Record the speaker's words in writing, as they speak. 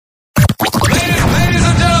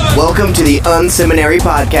Welcome to the Unseminary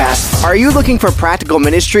Podcast. Are you looking for practical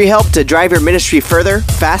ministry help to drive your ministry further,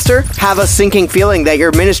 faster? Have a sinking feeling that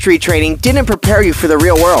your ministry training didn't prepare you for the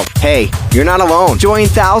real world? Hey, you're not alone. Join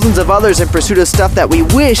thousands of others in pursuit of stuff that we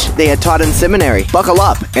wish they had taught in seminary. Buckle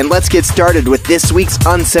up, and let's get started with this week's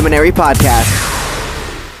Unseminary Podcast.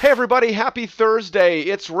 Hey everybody, happy Thursday.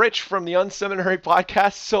 It's Rich from the Unseminary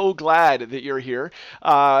Podcast. So glad that you're here.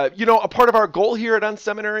 A part of our goal here at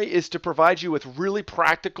Unseminary is to provide you with really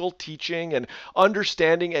practical teaching and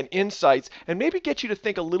understanding and insights, and maybe get you to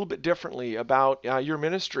think a little bit differently about your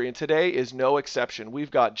ministry. And today is no exception. We've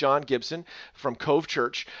got John Gibson from Cove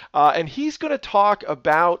Church, and he's going to talk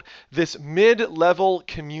about this mid-level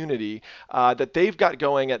community that they've got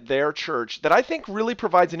going at their church that I think really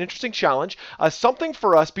provides an interesting challenge, something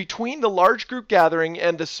for us between the large group gathering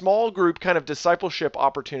and the small group kind of discipleship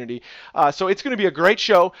opportunity. So it's going to be a great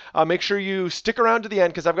show. Make sure you stick around to the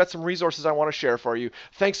end because I've got some resources I want to share for you.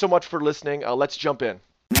 Thanks so much for listening. Let's jump in.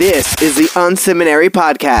 This is the Unseminary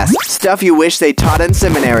Podcast. Stuff you wish they taught in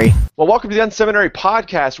seminary. Well, welcome to the Unseminary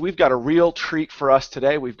Podcast. We've got a real treat for us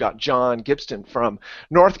today. We've got John Gibson from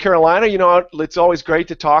North Carolina. You know, it's always great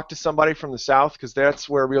to talk to somebody from the South because that's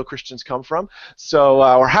where real Christians come from. So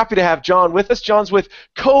we're happy to have John with us. John's with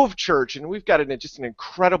Cove Church, and we've got just an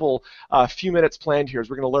incredible few minutes planned here as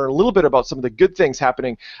we're going to learn a little bit about some of the good things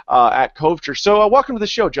happening at Cove Church. So welcome to the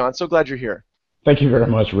show, John. So glad you're here. Thank you very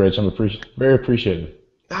much, Rich. I'm very appreciative.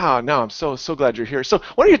 Oh, no, I'm so glad you're here. So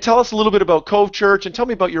why don't you tell us a little bit about Cove Church and tell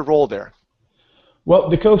me about your role there? Well,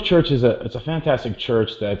 the Cove Church is a fantastic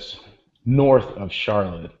church that's north of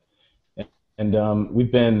Charlotte. And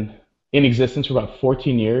we've been in existence for about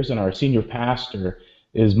 14 years, and our senior pastor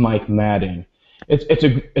is Mike Madding.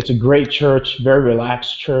 It's a great church, very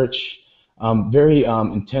relaxed church, very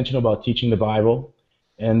intentional about teaching the Bible.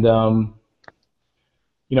 And,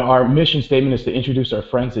 our mission statement is to introduce our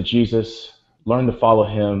friends to Jesus, learn to follow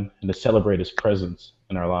him, and to celebrate his presence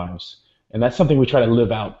in our lives. And that's something we try to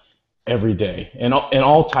live out every day in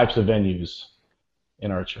all types of venues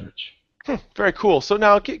in our church. Very cool. So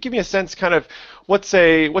now give me a sense, kind of what's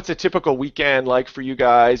a typical weekend like for you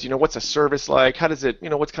guys? What's a service like? How does it,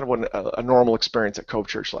 what's kind of a normal experience at Cove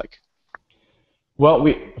Church like? Well,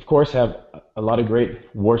 we, of course, have a lot of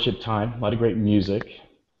great worship time, a lot of great music.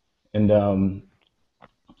 And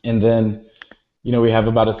then, we have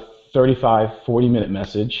about a 40-minute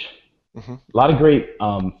message. Mm-hmm. A lot of great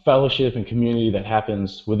fellowship and community that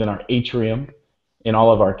happens within our atrium in all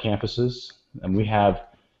of our campuses. And we have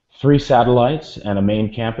 3 satellites and a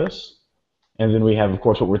main campus. And then we have, of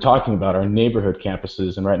course, what we're talking about, our neighborhood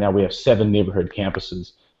campuses. And right now we have 7 neighborhood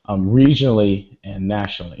campuses, regionally and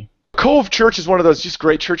nationally. Cove Church is one of those just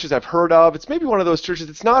great churches I've heard of. It's maybe one of those churches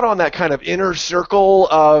that's not on that kind of inner circle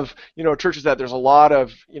of, churches that there's a lot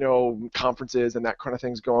of, conferences and that kind of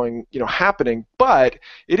things going, happening. But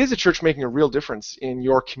it is a church making a real difference in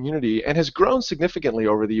your community and has grown significantly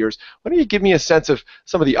over the years. Why don't you give me a sense of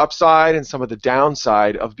some of the upside and some of the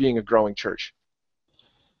downside of being a growing church?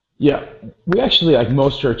 Yeah, we actually, like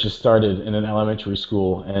most churches, started in an elementary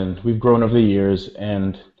school, and we've grown over the years.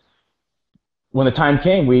 And when the time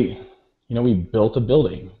came, we built a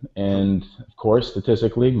building, and of course,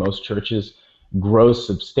 statistically, most churches grow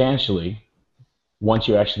substantially once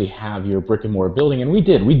you actually have your brick and mortar building, and we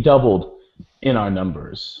did. We doubled in our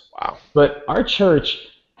numbers. Wow! But our church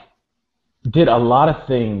did a lot of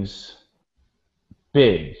things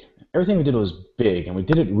big. Everything we did was big, and we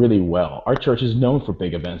did it really well. Our church is known for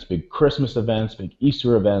big events, big Christmas events, big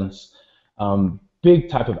Easter events, big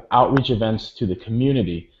type of outreach events to the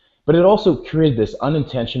community. But it also created this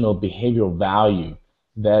unintentional behavioral value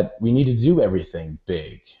that we need to do everything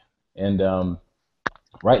big. And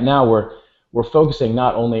right now we're focusing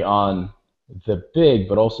not only on the big,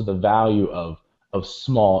 but also the value of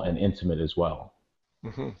small and intimate as well.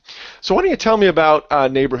 Mm-hmm. So why don't you tell me about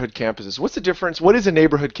neighborhood campuses? What's the difference? What is a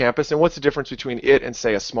neighborhood campus, and what's the difference between it and,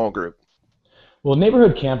 say, a small group? Well,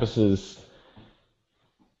 neighborhood campuses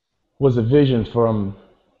was a vision from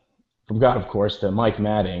God, of course, to Mike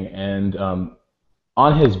Madding, and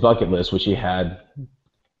on his bucket list, which he had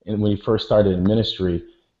when he first started in ministry,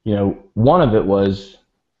 one of it was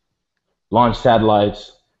launch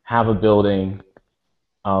satellites, have a building,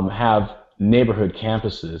 have neighborhood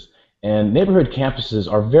campuses. And neighborhood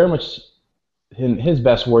campuses are very much, in his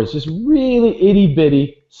best words, just really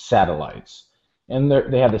itty-bitty satellites. And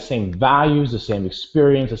they have the same values, the same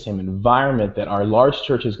experience, the same environment that our large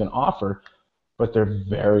churches can offer, but they're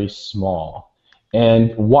very small.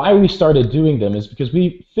 And why we started doing them is because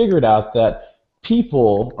we figured out that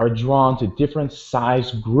people are drawn to different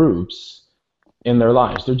size groups in their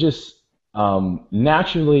lives. They're just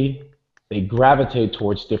naturally they gravitate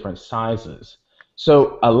towards different sizes.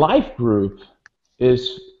 So a life group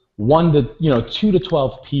is 2 to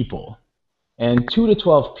 12 people, and 2 to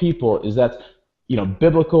 12 people is that's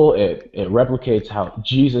biblical. It replicates how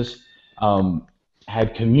Jesus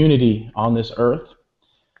had community on this earth.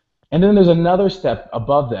 And then there's another step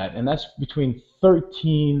above that, and that's between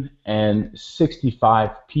 13 and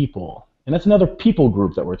 65 people. And that's another people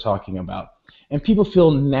group that we're talking about. And people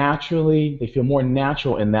feel more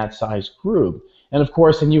natural in that size group. And of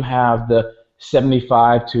course, then you have the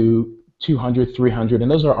 75 to 200, 300, and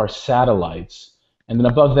those are our satellites. And then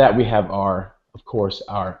above that, we have our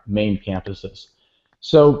main campuses.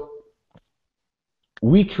 So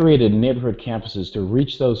we created neighborhood campuses to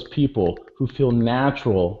reach those people who feel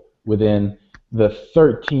natural within the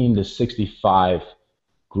 13 to 65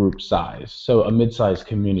 group size, so a mid-sized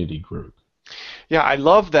community group. Yeah, I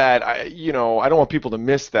love that. I don't want people to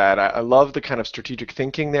miss that. I love the kind of strategic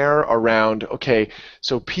thinking there around, okay,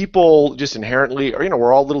 so people just inherently,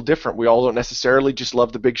 we're all a little different. We all don't necessarily just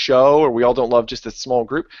love the big show, or we all don't love just a small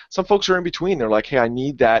group. Some folks are in between. They're like, hey, I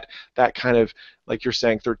need that kind of, like you're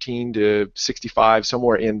saying, 13 to 65,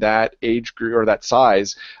 somewhere in that age group or that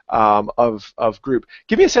size of group.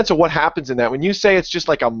 Give me a sense of what happens in that. When you say it's just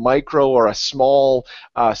like a micro or a small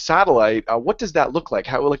satellite, what does that look like?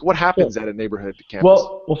 What happens at a neighborhood campus?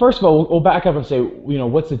 Well, first of all, we'll back up and say,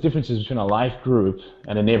 what's the differences between a life group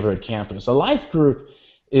and a neighborhood campus? A life group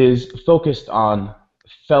is focused on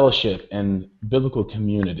fellowship and biblical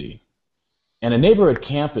community. And a neighborhood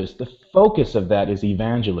campus, the focus of that is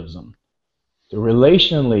evangelism. To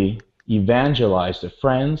relationally evangelize to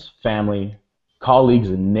friends, family, colleagues,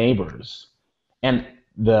 and neighbors. And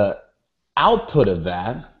the output of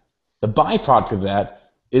that, the byproduct of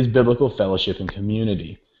that, is biblical fellowship and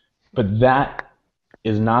community. But that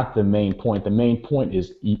is not the main point. The main point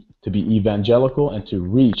is to be evangelical and to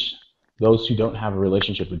reach those who don't have a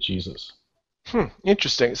relationship with Jesus.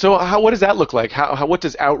 Interesting. So what does that look like? What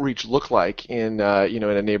does outreach look like in in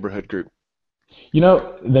a neighborhood group?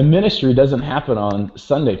 The ministry doesn't happen on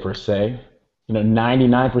Sunday per se.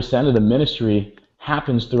 99% of the ministry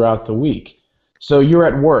happens throughout the week. So you're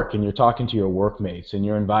at work and you're talking to your workmates and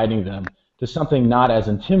you're inviting them to something not as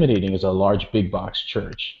intimidating as a large big box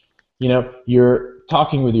church. You're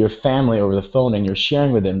talking with your family over the phone and you're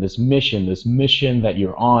sharing with them this mission that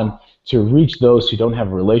you're on to reach those who don't have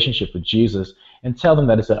a relationship with Jesus, and tell them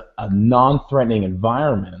that it's a non-threatening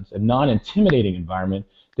environment, a non-intimidating environment.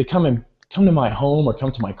 They come to my home, or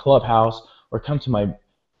come to my clubhouse, or come to my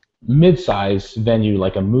mid-sized venue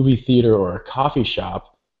like a movie theater or a coffee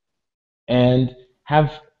shop, and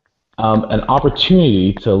have an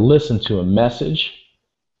opportunity to listen to a message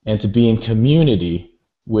and to be in community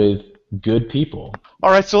with good people.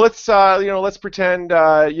 All right, so let's pretend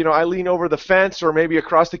I lean over the fence or maybe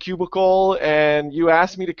across the cubicle, and you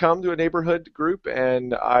ask me to come to a neighborhood group,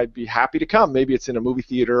 and I'd be happy to come. Maybe it's in a movie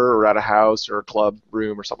theater or at a house or a club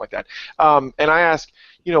room or something like that. And I ask,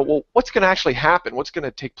 what's going to actually happen? What's going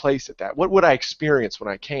to take place at that? What would I experience when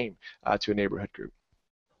I came to a neighborhood group?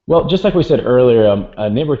 Well, just like we said earlier, a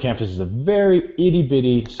neighborhood campus is a very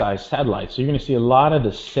itty-bitty sized satellite, so you're going to see a lot of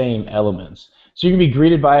the same elements. So you're going to be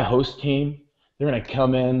greeted by a host team. They're going to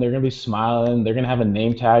come in, they're going to be smiling, they're going to have a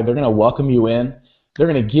name tag, they're going to welcome you in, they're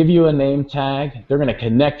going to give you a name tag, they're going to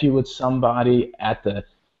connect you with somebody at the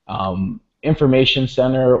information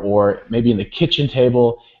center or maybe in the kitchen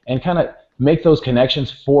table, and kind of make those connections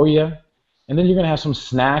for you. And then you're going to have some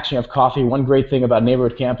snacks, you have coffee. One great thing about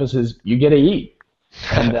neighborhood campus is you get to eat.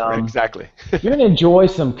 And, exactly. You're going to enjoy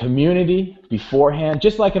some community beforehand.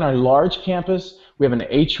 Just like in our large campus, we have an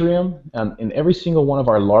atrium in every single one of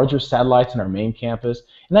our larger satellites in our main campus.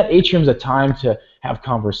 And that atrium is a time to have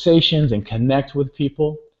conversations and connect with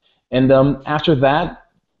people. And after that,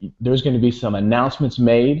 there's going to be some announcements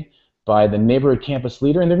made by the neighborhood campus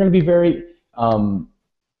leader, and they're going to be very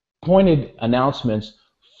pointed announcements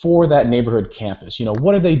for that neighborhood campus.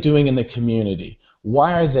 What are they doing in the community?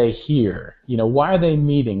 Why are they here? Why are they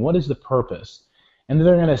meeting? What is the purpose? And then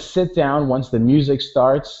they're going to sit down once the music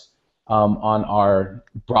starts on our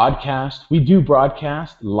broadcast. We do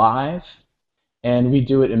broadcast live, and we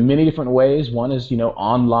do it in many different ways. One is,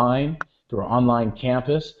 online, through our online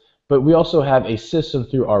campus, but we also have a system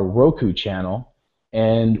through our Roku channel,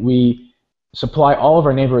 and we supply all of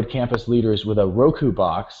our neighborhood campus leaders with a Roku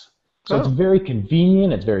box. So It's very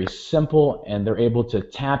convenient, it's very simple, and they're able to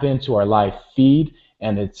tap into our live feed,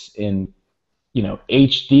 and it's in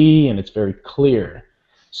HD, and it's very clear.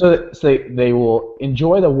 So they will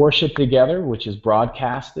enjoy the worship together, which is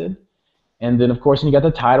broadcasted, and then of course you got the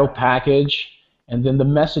title package, and then the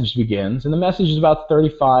message begins, and the message is about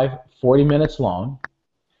 35, 40 minutes long,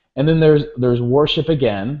 And then there's worship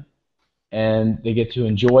again, and they get to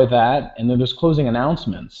enjoy that. And then there's closing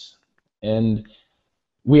announcements. And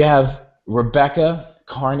we have Rebecca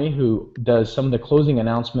Carney, who does some of the closing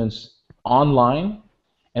announcements online.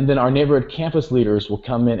 And then our neighborhood campus leaders will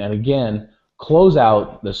come in and again close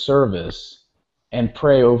out the service and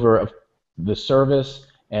pray over the service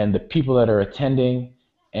and the people that are attending,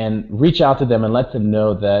 and reach out to them and let them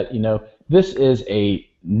know that, this is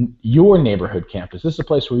your neighborhood campus. This is a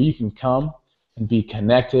place where you can come and be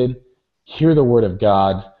connected, hear the Word of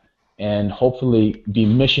God, and hopefully be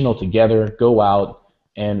missional together, go out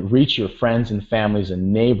and reach your friends and families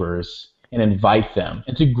and neighbors and invite them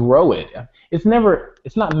and to grow it. It's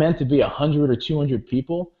not meant to be 100 or 200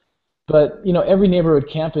 people, but every neighborhood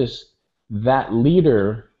campus, that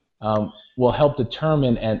leader will help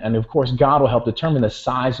determine, and of course God will help determine the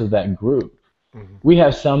size of that group. Mm-hmm. We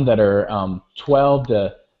have some that are 12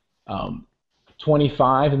 to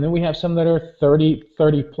 25, and then we have some that are 30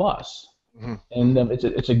 plus. Mm-hmm. And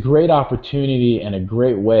it's a great opportunity and a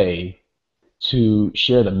great way to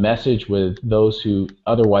share the message with those who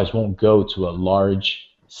otherwise won't go to a large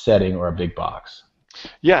setting or a big box.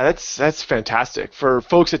 Yeah, that's fantastic. For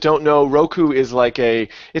folks that don't know, Roku is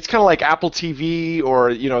it's kind of like Apple TV,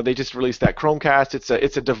 or they just released that Chromecast.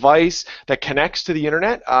 It's a device that connects to the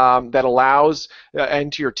internet, that allows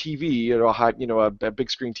and to your TV, a big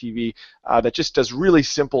screen TV that just does really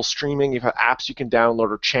simple streaming. You have apps you can download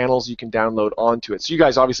or channels you can download onto it. So you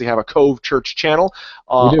guys obviously have a Cove Church channel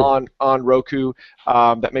on Roku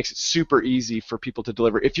that makes it super easy for people to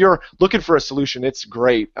deliver. If you're looking for a solution, it's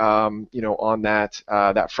great. On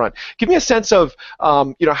that front. Give me a sense of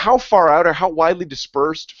how far out or how widely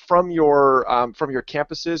dispersed from your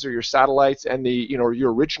campuses or your satellites and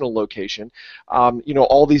your original location,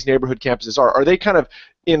 all these neighborhood campuses are. Are they kind of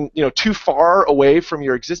in too far away from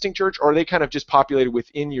your existing church, or are they kind of just populated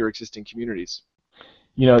within your existing communities?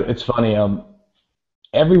 It's funny.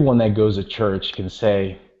 Everyone that goes to church can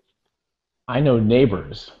say, I know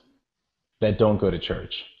neighbors that don't go to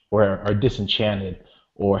church or are disenchanted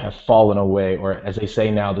or have fallen away, or as they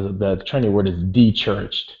say now, the trendy word is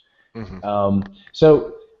de-churched. Mm-hmm.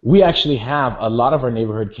 So we actually have a lot of our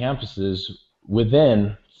neighborhood campuses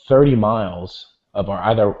within 30 miles of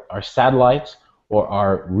either our satellites or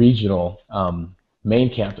our regional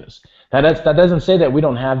main campus. Now that doesn't say that we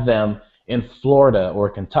don't have them in Florida or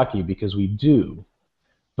Kentucky, because we do.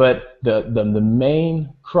 But the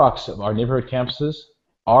main crux of our neighborhood campuses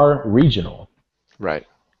are regional. Right.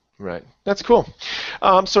 That's cool.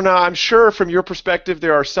 So now I'm sure from your perspective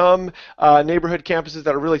there are some neighborhood campuses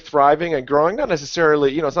that are really thriving and growing, not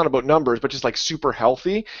necessarily, it's not about numbers, but just like super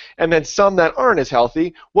healthy, and then some that aren't as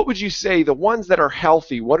healthy. What would you say, the ones that are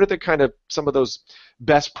healthy, what are the kind of some of those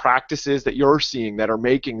best practices that you're seeing that are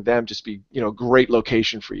making them just be, great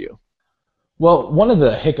location for you? Well, one of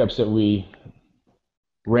the hiccups that we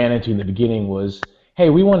ran into in the beginning was, hey,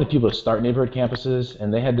 we wanted people to start neighborhood campuses,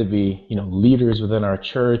 and they had to be, leaders within our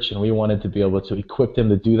church, and we wanted to be able to equip them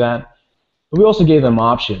to do that. But we also gave them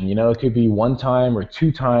option. It could be 1 time or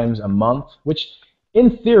 2 times a month, which,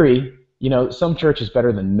 in theory, some church is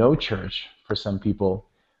better than no church for some people.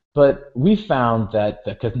 But we found that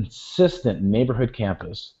the consistent neighborhood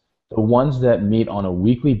campus, the ones that meet on a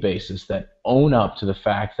weekly basis, that own up to the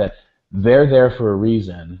fact that they're there for a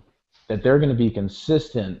reason, that they're going to be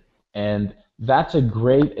consistent, and that's a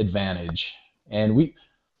great advantage. And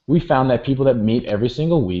we found that people that meet every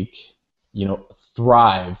single week,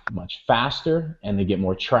 thrive much faster, and they get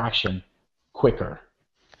more traction quicker.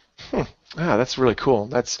 That's really cool.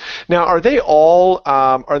 Now, are all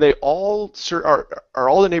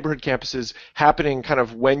the neighborhood campuses happening kind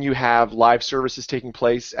of when you have live services taking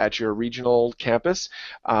place at your regional campus?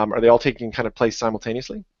 Are they all taking kind of place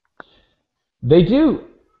simultaneously? They do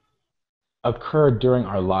occur during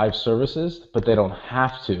our live services, but they don't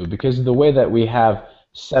have to, because of the way that we have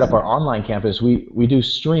set up our online campus, we do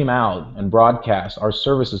stream out and broadcast our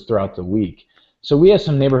services throughout the week. So we have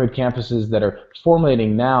some neighborhood campuses that are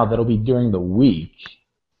formulating now that'll be during the week,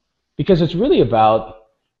 because it's really about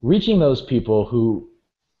reaching those people who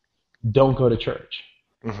don't go to church.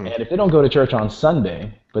 Mm-hmm. And if they don't go to church on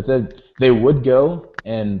Sunday, but they would go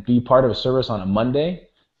and be part of a service on a Monday,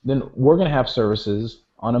 then we're going to have services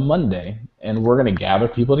on a Monday, and we're going to gather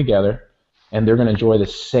people together, and they're going to enjoy the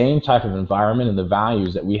same type of environment and the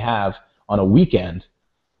values that we have on a weekend,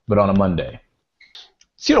 but on a Monday.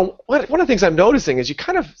 So, one of the things I'm noticing is you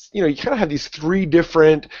kind of have these three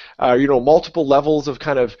different, multiple levels of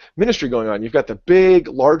kind of ministry going on. You've got the big,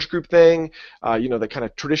 large group thing, the kind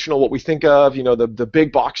of traditional, what we think of, the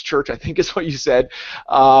big box church, I think is what you said.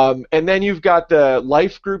 And then you've got the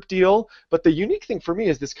life group deal. But the unique thing for me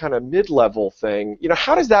is this kind of mid-level thing.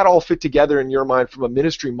 How does that all fit together in your mind from a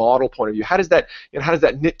ministry model point of view? How does that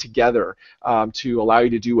knit together to allow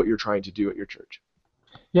you to do what you're trying to do at your church?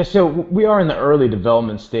 Yeah, so we are in the early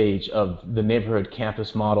development stage of the neighborhood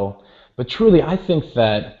campus model, but truly I think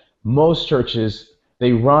that most churches,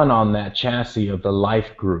 they run on that chassis of the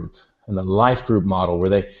life group and the life group model where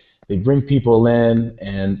they bring people in,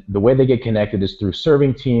 and the way they get connected is through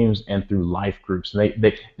serving teams and through life groups. And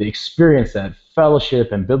they experience that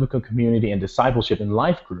fellowship and biblical community and discipleship in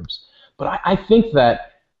life groups. But I think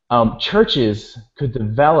that churches could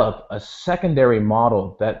develop a secondary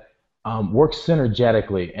model that works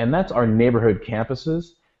synergetically, and that's our neighborhood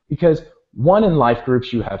campuses, because one, in life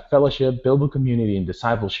groups you have fellowship, biblical community, and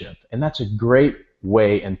discipleship, and that's a great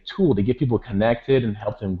way and tool to get people connected and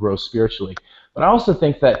help them grow spiritually. But I also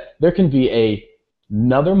think that there can be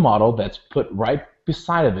another model that's put right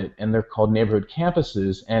beside of it, and they're called neighborhood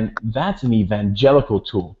campuses, and that's an evangelical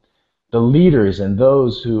tool. The leaders and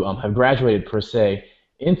those who have graduated, per se,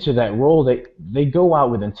 into that role, they go out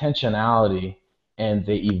with intentionality and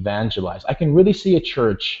they evangelize. I can really see a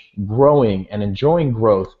church growing and enjoying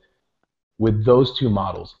growth with those two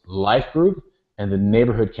models, life group and the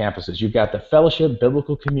neighborhood campuses. You've got the fellowship,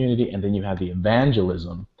 biblical community, and then you have the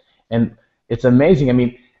evangelism. And it's amazing. I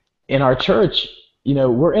mean, in our church,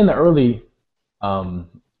 we're in the early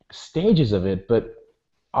stages of it, but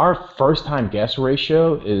our first-time guest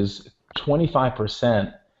ratio is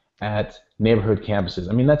 25% at neighborhood campuses.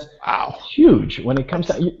 I mean, that's huge when it comes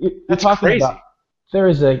to you're talking crazy. About. There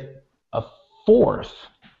is a fourth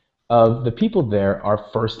of the people there are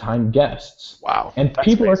first-time guests. Wow. And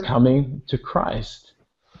people amazing. Are coming to Christ.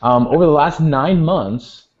 Over the last 9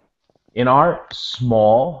 months, in our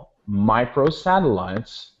small micro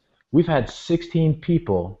satellites, we've had 16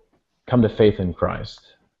 people come to faith in Christ.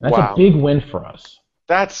 That's a big win for us.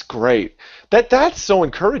 That's great. That's so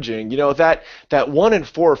encouraging. That 1 in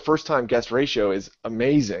 4 first-time guest ratio is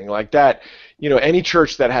amazing. Like that, any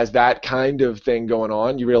church that has that kind of thing going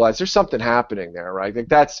on, you realize there's something happening there, right? Like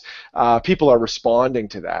that's people are responding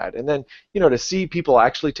to that, and then to see people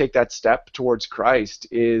actually take that step towards Christ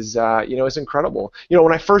is is incredible.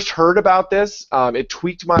 When I first heard about this, it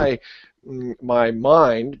tweaked my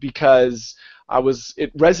mind because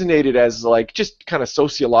it resonated as like just kind of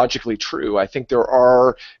sociologically true. I think there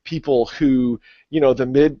are people who,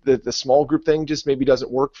 the small group thing just maybe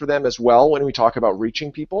doesn't work for them as well when we talk about reaching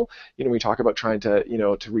people. We talk about trying to,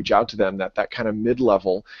 to reach out to them, that kind of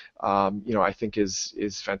mid-level, I think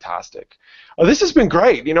is fantastic. This has been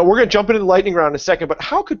great. We're going to jump into the lightning round in a second, but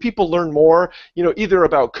how could people learn more, either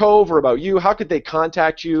about Cove or about you? How could they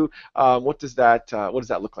contact you? What does that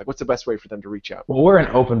look like? What's the best way for them to reach out? Well, we're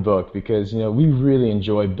an open book because, we really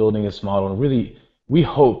enjoy building this model, and really we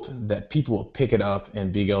hope that people will pick it up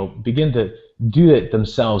and begin to do it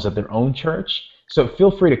themselves at their own church. So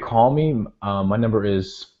feel free to call me. My number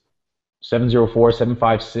is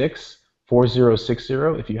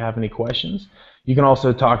 704-756-4060 if you have any questions. You can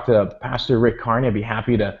also talk to Pastor Rick Carney. I'd be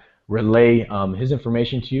happy to relay his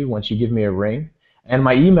information to you once you give me a ring. And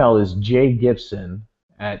my email is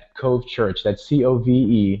jgibson@covechurch. That's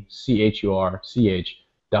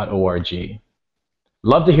COVECHURCH.org.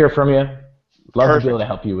 Love to hear from you. Love to be able to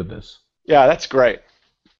help you with this. Yeah, that's great.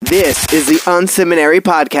 This is the Unseminary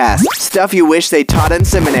Podcast. Stuff you wish they taught in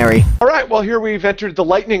seminary. All right, well, here we've entered the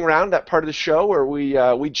lightning round, that part of the show where we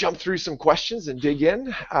jump through some questions and dig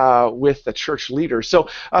in with the church leader. So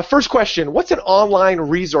first question, what's an online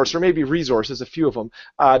resource, or maybe resources, a few of them,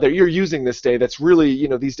 that you're using this day that's really,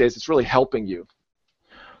 these days, it's really helping you?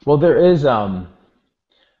 Well, there is a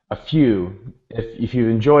few. If you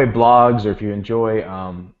enjoy blogs, or if you enjoy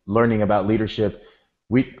learning about leadership,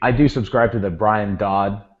 I do subscribe to the Brian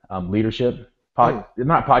Dodd leadership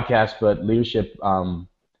not podcast, but leadership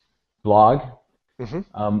blog.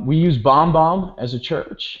 Mm-hmm. We use BombBomb as a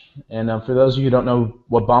church, and for those of you who don't know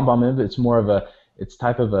what BombBomb is, it's more of it's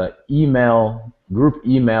type of a group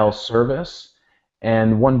email service.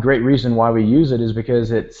 And one great reason why we use it is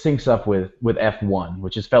because it syncs up with F1,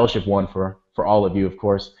 which is Fellowship 1 for all of you, of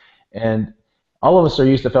course. And all of us are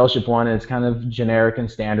used to Fellowship 1, and it's kind of generic and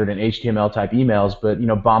standard and HTML type emails, but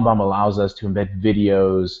BombBomb allows us to embed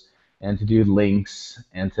videos and to do links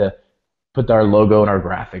and to put our logo and our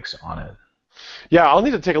graphics on it. Yeah, I'll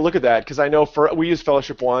need to take a look at that because I know we use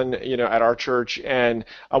Fellowship One, at our church, and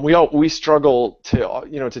we struggle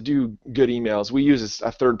to to do good emails. We use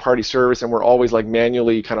a third-party service, and we're always like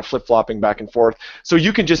manually kind of flip-flopping back and forth. So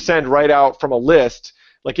you can just send right out from a list,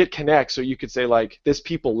 like it connects. So you could say like this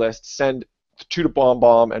people list, send to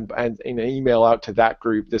BombBomb and an email out to that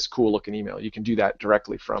group, this cool-looking email. You can do that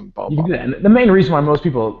directly from You can do BombBomb. that. And the main reason why most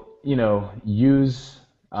people, use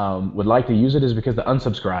would like to use it is because the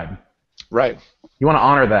unsubscribe. Right, You want to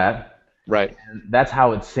honor that. right. And that's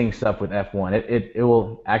how it syncs up with F1. It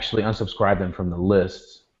will actually unsubscribe them from the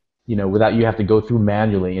lists, without you have to go through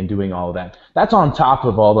manually and doing all of that. That's on top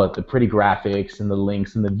of all the pretty graphics and the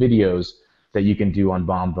links and the videos that you can do on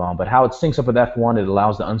BombBomb. But how it syncs up with F1, it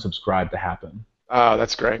allows the unsubscribe to happen. Oh,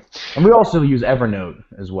 that's great. And we also use Evernote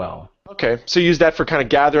as well. Okay, so you use that for kind of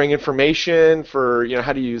gathering information for,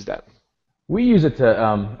 how do you use that? We use it to,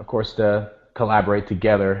 of course, to collaborate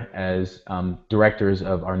together as directors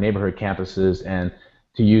of our neighborhood campuses, and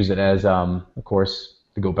to use it as, of course,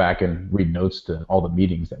 to go back and read notes to all the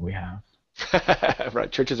meetings that we have.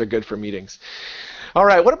 Right, churches are good for meetings. All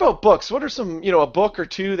right, what about books? What are some, a book or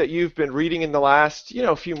two that you've been reading in the last,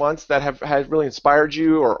 few months that have really inspired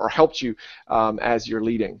you or helped you as you're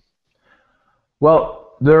leading? Well,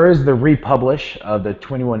 there is the republish of the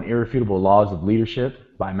 21 Irrefutable Laws of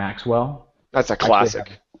Leadership by Maxwell. That's a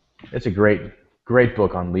classic. It's a great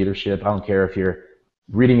book on leadership. I don't care if you're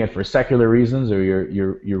reading it for secular reasons or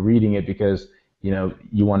you're reading it because you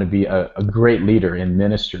want to be a great leader in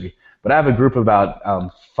ministry. But I have a group of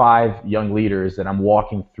about 5 young leaders that I'm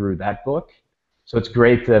walking through that book. So it's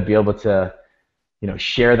great to be able to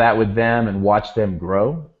share that with them and watch them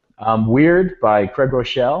grow. Weird by Craig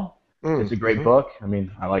Rochelle. It's a great book. I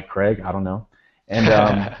mean, I like Craig. I don't know.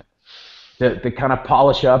 And to kind of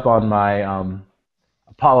polish up on my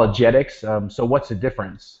apologetics. So what's the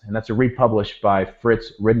difference? And that's a republished by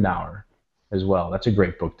Fritz Ridenour as well. That's a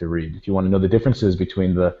great book to read if you want to know the differences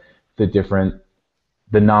between the different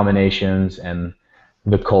denominations and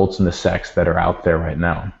the cults and the sects that are out there right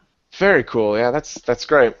now. Very cool. Yeah, that's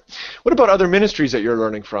great. What about other ministries that you're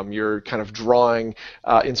learning from? You're kind of drawing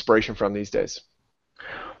inspiration from these days.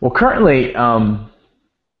 Well, currently,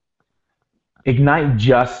 Ignite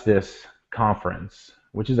Justice Conference,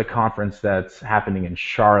 which is a conference that's happening in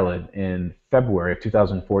Charlotte in February of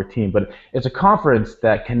 2014. But it's a conference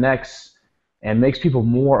that connects and makes people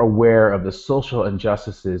more aware of the social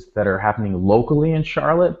injustices that are happening locally in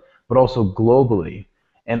Charlotte, but also globally.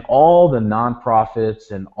 And all the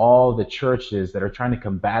nonprofits and all the churches that are trying to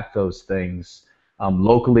combat those things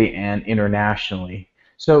locally and internationally.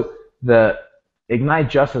 So the Ignite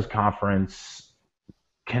Justice Conference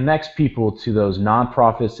connects people to those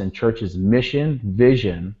nonprofits and churches' mission,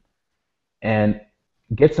 vision, and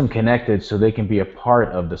gets them connected so they can be a part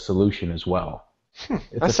of the solution as well.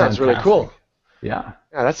 That sounds really cool. Yeah.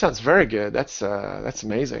 Yeah, that sounds very good. That's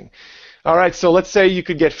amazing. All right, so let's say you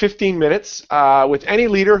could get 15 minutes with any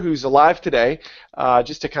leader who's alive today,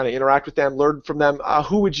 just to kind of interact with them, learn from them.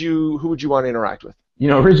 Who would you want to interact with?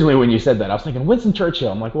 Originally when you said that, I was thinking Winston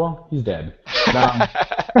Churchill. I'm like, well, he's dead.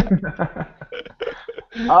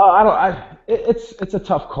 It's a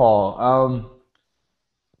tough call.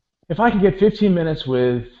 If I could get 15 minutes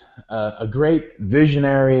with a great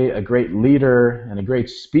visionary, a great leader, and a great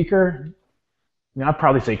speaker, I'd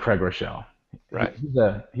probably say Craig Rochelle. Right.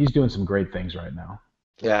 He's doing some great things right now.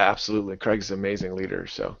 Yeah, absolutely. Craig's an amazing leader.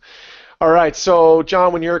 So, all right. So,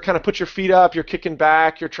 John, when you're kind of put your feet up, you're kicking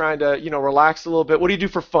back, you're trying to, relax a little bit. What do you do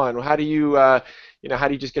for fun? How do you, how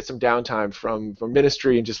do you just get some downtime from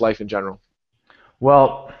ministry and just life in general?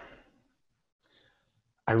 Well,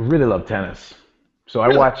 I really love tennis. So I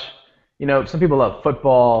watch, some people love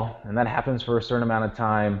football, and that happens for a certain amount of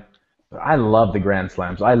time. But I love the Grand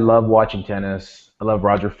Slams. I love watching tennis. I love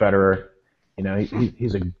Roger Federer.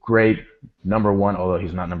 He's a great number one, although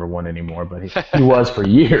he's not number one anymore, but he was for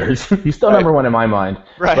years. He's still number one in my mind.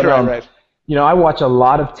 Right, but, right. I watch a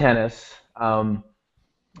lot of tennis. I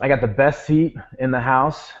got the best seat in the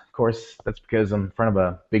house. Of course, that's because I'm in front of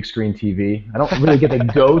a big screen TV. I don't really get to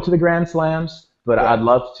go to the Grand Slams, but Right. I'd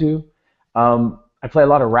love to. I play a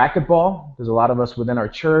lot of racquetball. There's a lot of us within our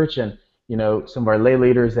church and, some of our lay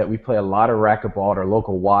leaders that we play a lot of racquetball at our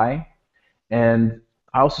local Y. And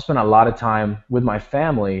I also spend a lot of time with my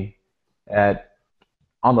family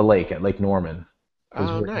on the lake at Lake Norman.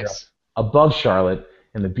 Oh, nice. Above Charlotte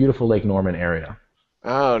in the beautiful Lake Norman area.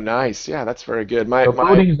 Oh, nice. Yeah, that's very good. So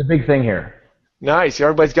boating is a big thing here. Nice.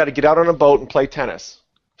 Everybody's got to get out on a boat and play tennis.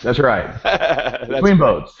 That's right. Between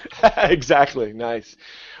boats. Exactly. Nice.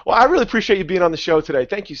 Well, I really appreciate you being on the show today.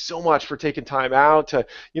 Thank you so much for taking time out to,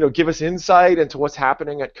 give us insight into what's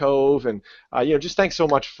happening at Cove, and just thanks so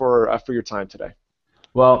much for your time today.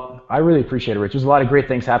 Well, I really appreciate it, Rich. There's a lot of great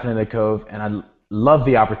things happening at Cove, and I love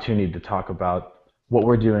the opportunity to talk about what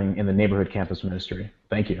we're doing in the neighborhood campus ministry.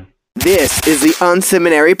 Thank you. This is the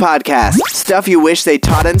Unseminary Podcast. Stuff you wish they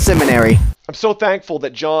taught in seminary. I'm so thankful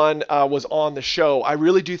that John was on the show. I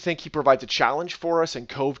really do think he provides a challenge for us, and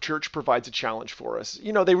Cove Church provides a challenge for us.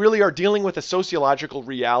 They really are dealing with a sociological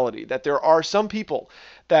reality that there are some people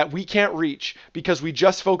that we can't reach because we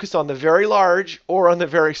just focus on the very large or on the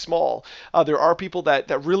very small. There are people that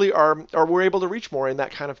really are we're able to reach more in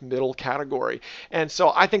that kind of middle category. And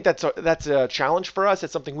so I think that's a challenge for us.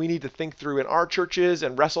 It's something we need to think through in our churches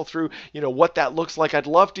and wrestle through, what that looks like. I'd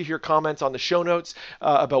love to hear comments on the show notes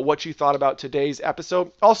about what you thought about today's episode.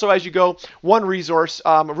 Also, as you go, one resource,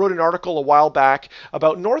 I wrote an article a while back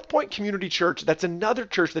about North Point Community Church. That's another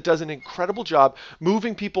church that does an incredible job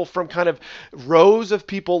moving people from kind of rows of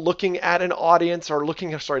people looking at an audience, or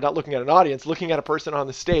looking at a person on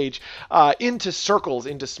the stage, into circles,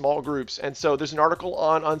 into small groups. And so there's an article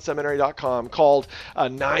on unseminary.com called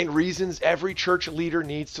 9 Reasons Every Church Leader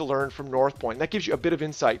Needs to Learn from North Point. That gives you a bit of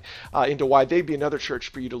insight into why they'd be another church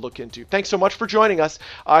for you to look into. Thanks so much for joining us.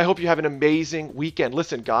 I hope you have an amazing weekend.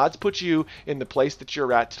 Listen, God's put you in the place that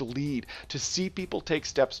you're at to lead, to see people take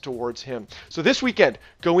steps towards Him. So this weekend,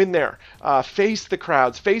 go in there, face the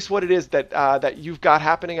crowds, face what it is that you've got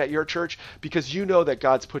happening at your church, because you know that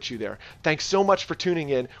God's put you there. Thanks so much for tuning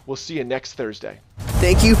in. We'll see you next Thursday.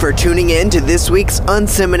 Thank you for tuning in to this week's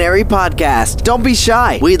Unseminary Podcast. Don't be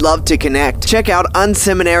shy. We'd love to connect. Check out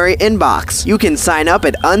Unseminary Inbox. You can sign up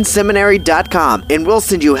at unseminary.com, and we'll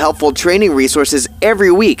send you helpful training resources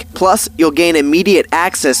every week. Plus, you'll gain immediate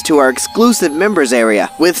access to our exclusive members area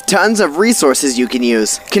with tons of resources you can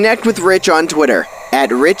use. Connect with Rich on Twitter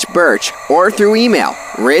 @RichBirch or through email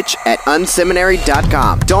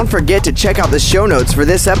rich@unseminary.com. Don't forget to check out the show notes for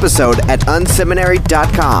this episode at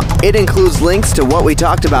unseminary.com. It includes links to what we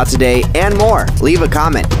talked about today and more. Leave a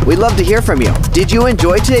comment. We'd love to hear from you. Did you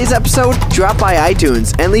enjoy today's episode? Drop by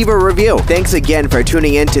iTunes and leave a review. Thanks again for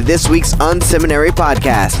tuning in to this week's Unseminary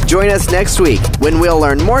Podcast. Join us next week when we'll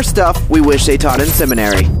learn more stuff we wish they taught in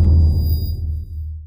seminary.